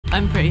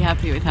I'm pretty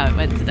happy with how it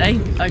went today.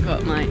 I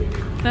got my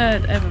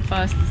 3rd ever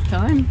fastest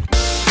time.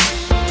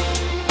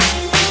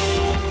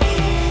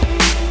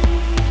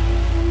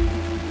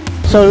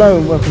 So hello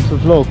and welcome to the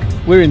vlog.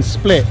 We're in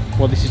Split.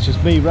 Well, this is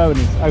just me. Rowan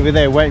is over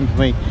there waiting for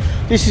me.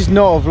 This is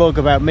not a vlog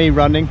about me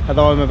running,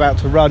 although I'm about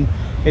to run.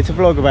 It's a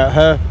vlog about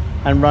her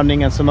and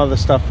running and some other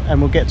stuff, and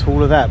we'll get to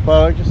all of that.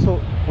 But I just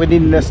thought we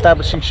need an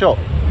establishing shot.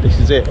 This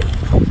is it.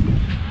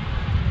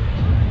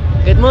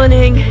 Good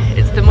morning.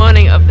 It's the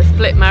morning of the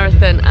Split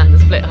Marathon and the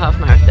Split Half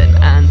Marathon,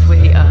 and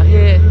we are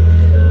here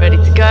ready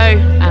to go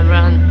and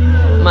run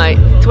my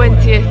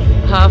 20th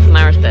half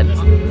marathon.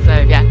 So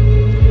yeah,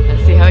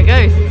 let's see how it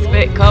goes. It's a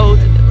bit cold,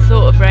 it's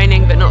sort of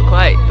raining, but not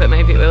quite, but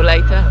maybe it will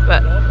later,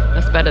 but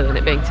that's better than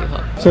it being too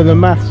hot. So the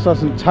maths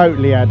doesn't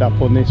totally add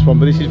up on this one,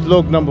 but this is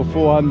vlog number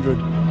 400.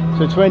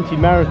 So 20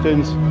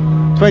 marathons,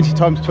 20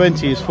 times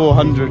 20 is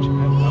 400.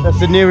 That's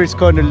the nearest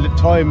kind of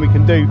time we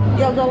can do.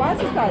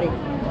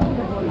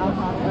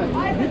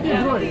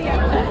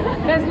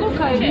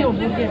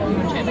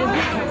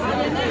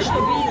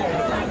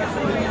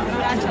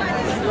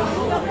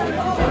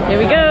 Here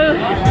we go.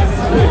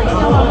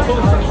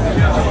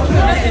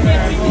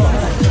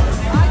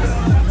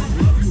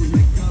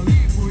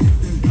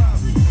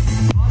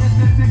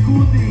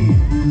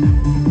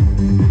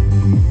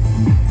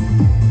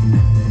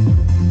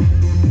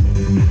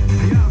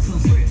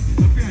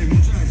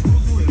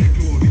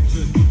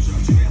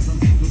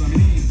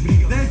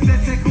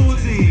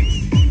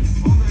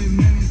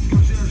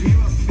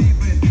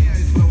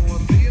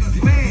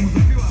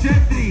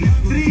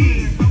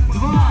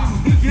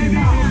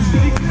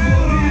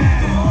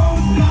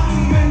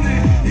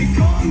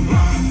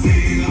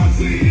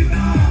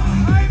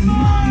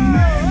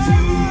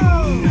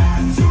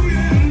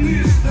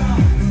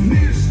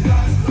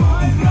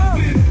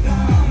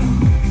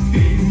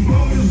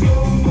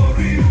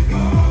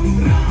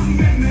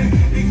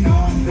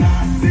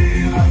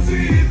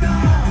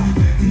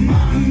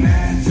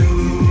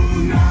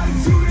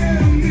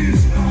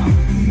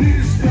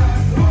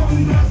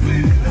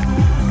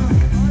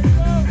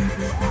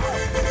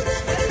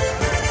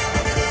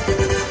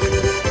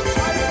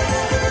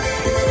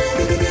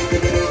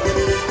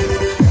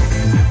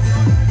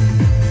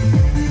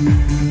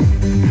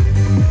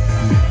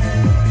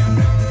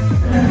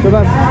 So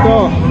that's the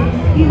start.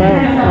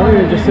 I think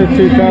they just said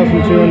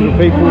 2,200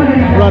 people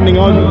running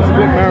either the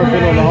Split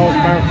Marathon or the Half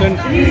Marathon.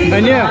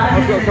 And yeah,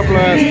 I've got a couple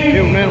of hours to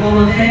kill now.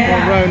 While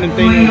Rowan and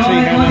Dean and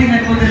Hannah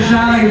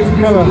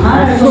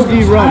have a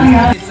soggy run.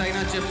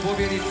 Inače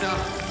pobjednica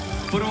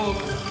prvog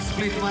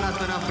Split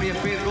maratona prije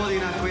 5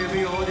 godina koji je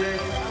bio ovdje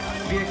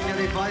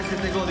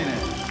 2020. godine.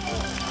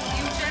 I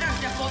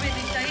jučerašnja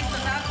pobjednica isto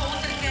tako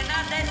utrke na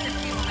 10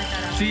 km.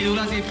 Cilj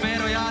ulazi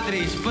Pero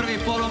Jadrić, prvi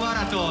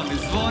polumaraton,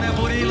 Zvone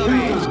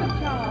Burilović.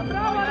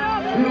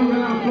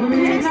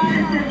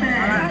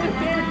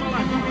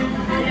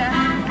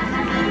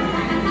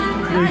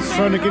 He's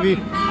trying to give you...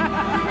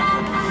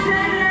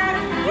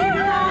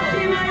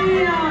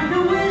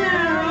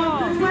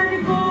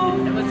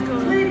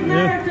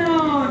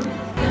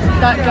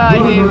 That guy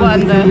who won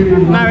the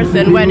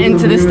marathon went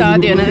into the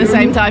stadium at the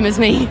same time as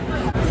me.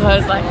 So I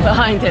was like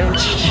behind him.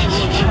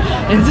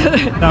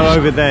 Now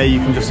over there you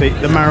can just see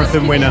the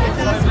marathon winner.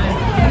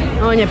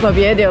 On je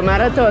pobjedio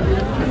maraton,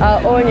 a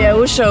on je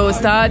ušao u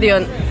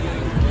stadion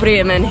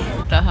prije meni.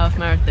 The half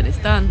marathon is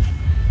done.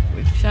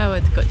 We've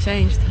showered, got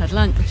changed, had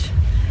lunch,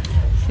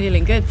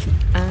 feeling good,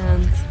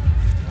 and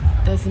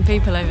there's some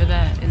people over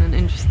there in an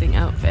interesting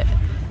outfit.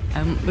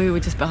 We were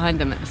just behind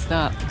them at the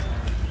start.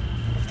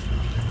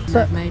 So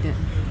I've made it.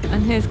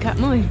 And here's Kat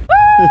Moy.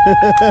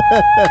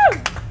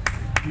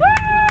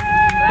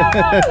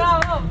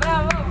 Bravo,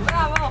 bravo,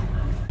 bravo.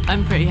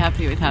 I'm pretty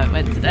happy with how it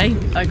went today.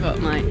 I got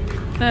my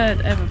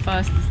 3rd ever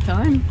fastest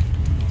time.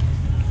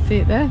 See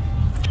it there?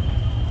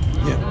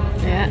 Yeah.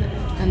 Yeah.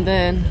 And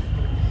then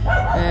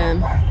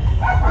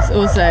it's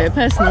also a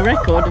personal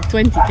record of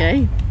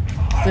 20k.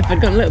 So if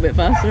I'd gone a little bit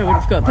faster, I would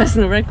have got a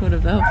personal record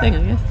of the whole thing,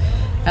 I guess.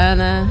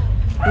 And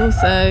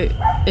also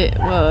it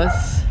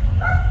was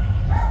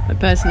my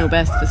personal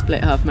best for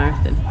Split Half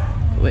Marathon,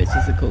 which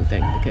is a cool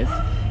thing because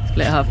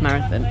Split Half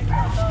Marathon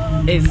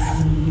is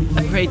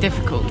a pretty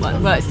difficult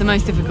one. Well, it's the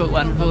most difficult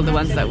one of all the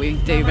ones that we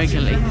do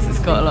regularly because it's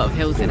got a lot of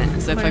hills in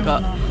it. So if I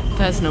got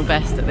personal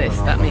best at this,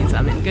 that means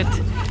I'm in good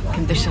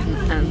condition,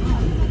 and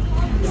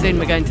soon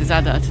we're going to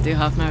Zadar to do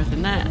half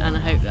marathon there, and I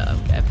hope that I'll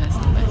get a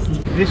personal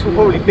best. This will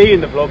probably be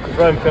in the vlog because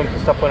Rowan filmed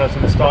some stuff on us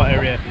in the start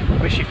area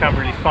which she found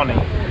really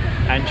funny,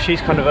 and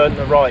she's kind of earned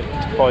the right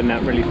to find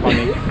that really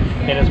funny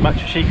in as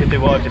much as she could do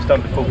what I've just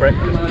done before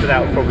breakfast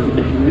without a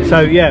problem.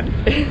 So yeah,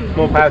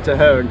 more power to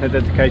her and her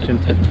dedication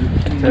to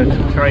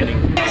training.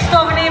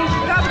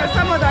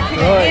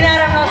 Right.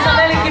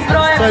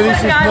 So this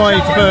is my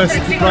first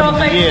run of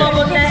the year. It's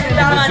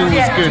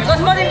always good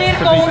to be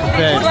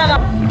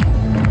prepared.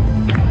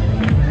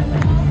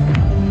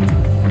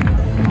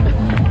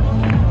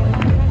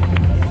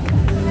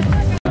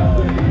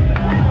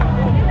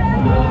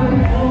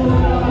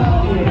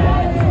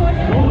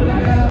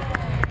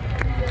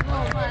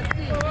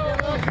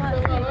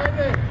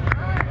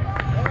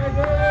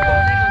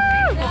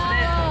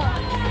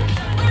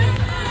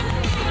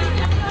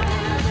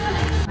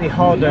 The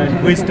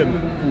hard-earned wisdom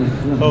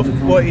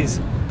of what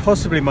is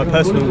possibly my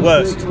personal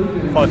worst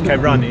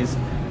 5k run is,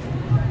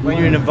 when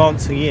you're in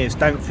advancing years,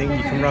 don't think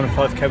you can run a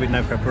 5k with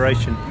no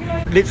preparation.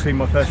 Literally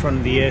my first run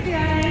of the year.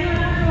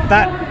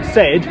 That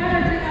said,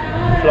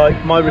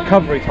 like, my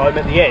recovery time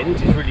at the end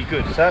is really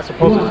good, so that's a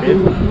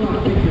positive,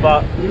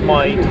 but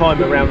my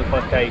time around the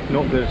 5k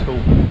not good at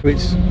all.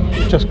 It's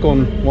just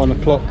gone 1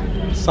 o'clock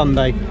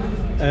Sunday.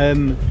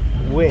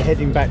 We're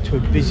heading back to a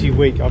busy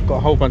week. I've got a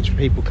whole bunch of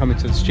people coming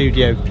to the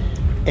studio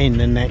in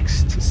the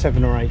next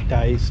 7 or 8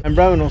 days, and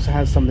Rowan also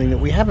has something that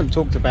we haven't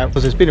talked about,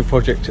 because there's been a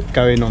project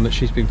going on that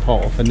she's been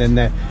part of, and then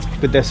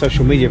with their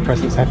social media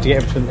presence they have to get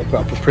everything they put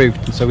up approved,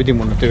 and so we didn't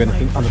want to do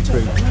anything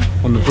unapproved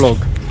on the vlog.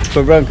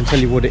 But Rowan can tell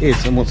you what it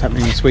is and what's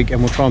happening this week, and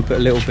we'll try and put a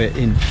little bit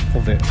in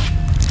of it.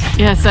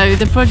 Yeah, so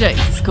the project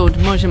is called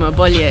Modem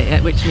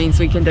Bole, which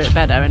means we can do it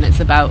better, and it's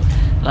about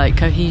like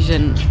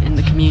cohesion in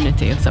the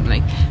community or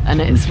something,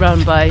 and it's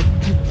run by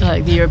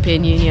like the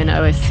European Union,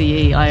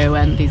 OSCE,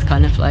 ION, these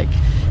kind of like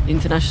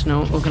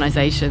international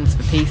organisations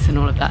for peace and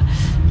all of that.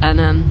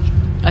 And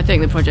I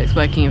think the project's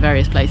working in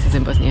various places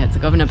in Bosnia and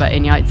Herzegovina, but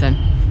in Jajce,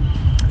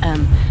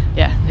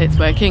 yeah, it's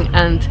working.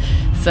 And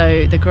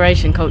so the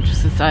Croatian Cultural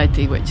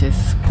Society, which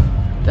is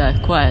the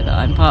choir that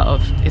I'm part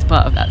of, is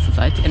part of that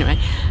society anyway.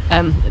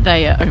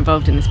 They are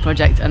involved in this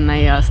project, and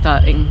they are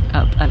starting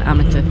up an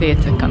amateur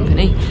theatre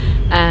company,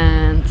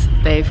 and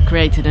they've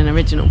created an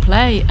original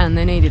play, and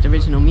they needed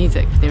original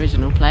music for the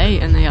original play,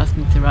 and they asked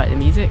me to write the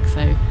music, so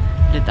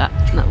I did that,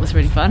 and that was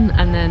really fun.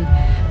 And then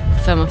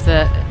some of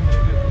the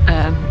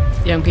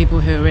young people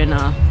who are in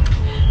our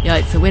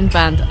Jajce wind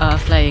band are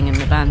playing in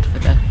the band to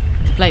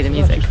play the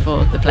music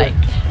for the play,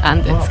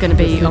 and it's going to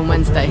be on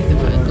Wednesday,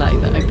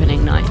 the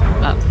opening night.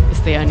 Well, it's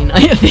the only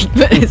night I think,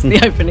 but it's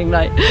the opening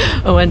night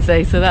on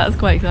Wednesday, so that's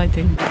quite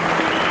exciting.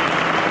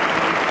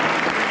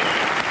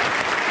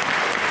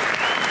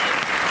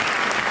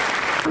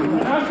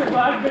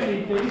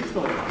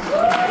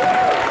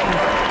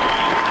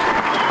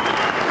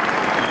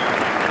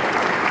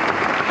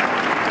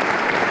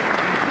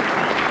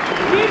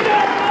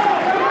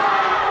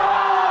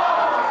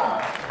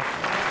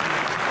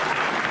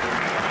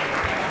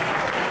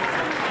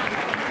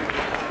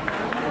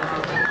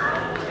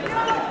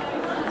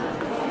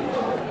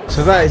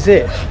 So that is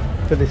it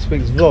for this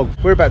week's vlog.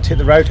 We're about to hit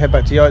the road, head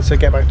back to Jajce,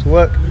 get back to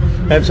work.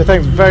 So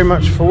thanks very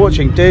much for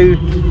watching. Do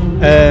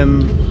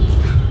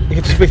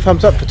hit us a big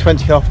thumbs up for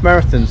 20 half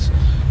marathons,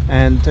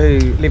 and do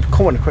leave a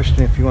comment or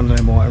question if you want to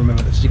know more. And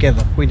remember that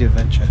together we do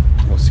adventure.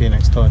 We'll see you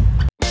next time.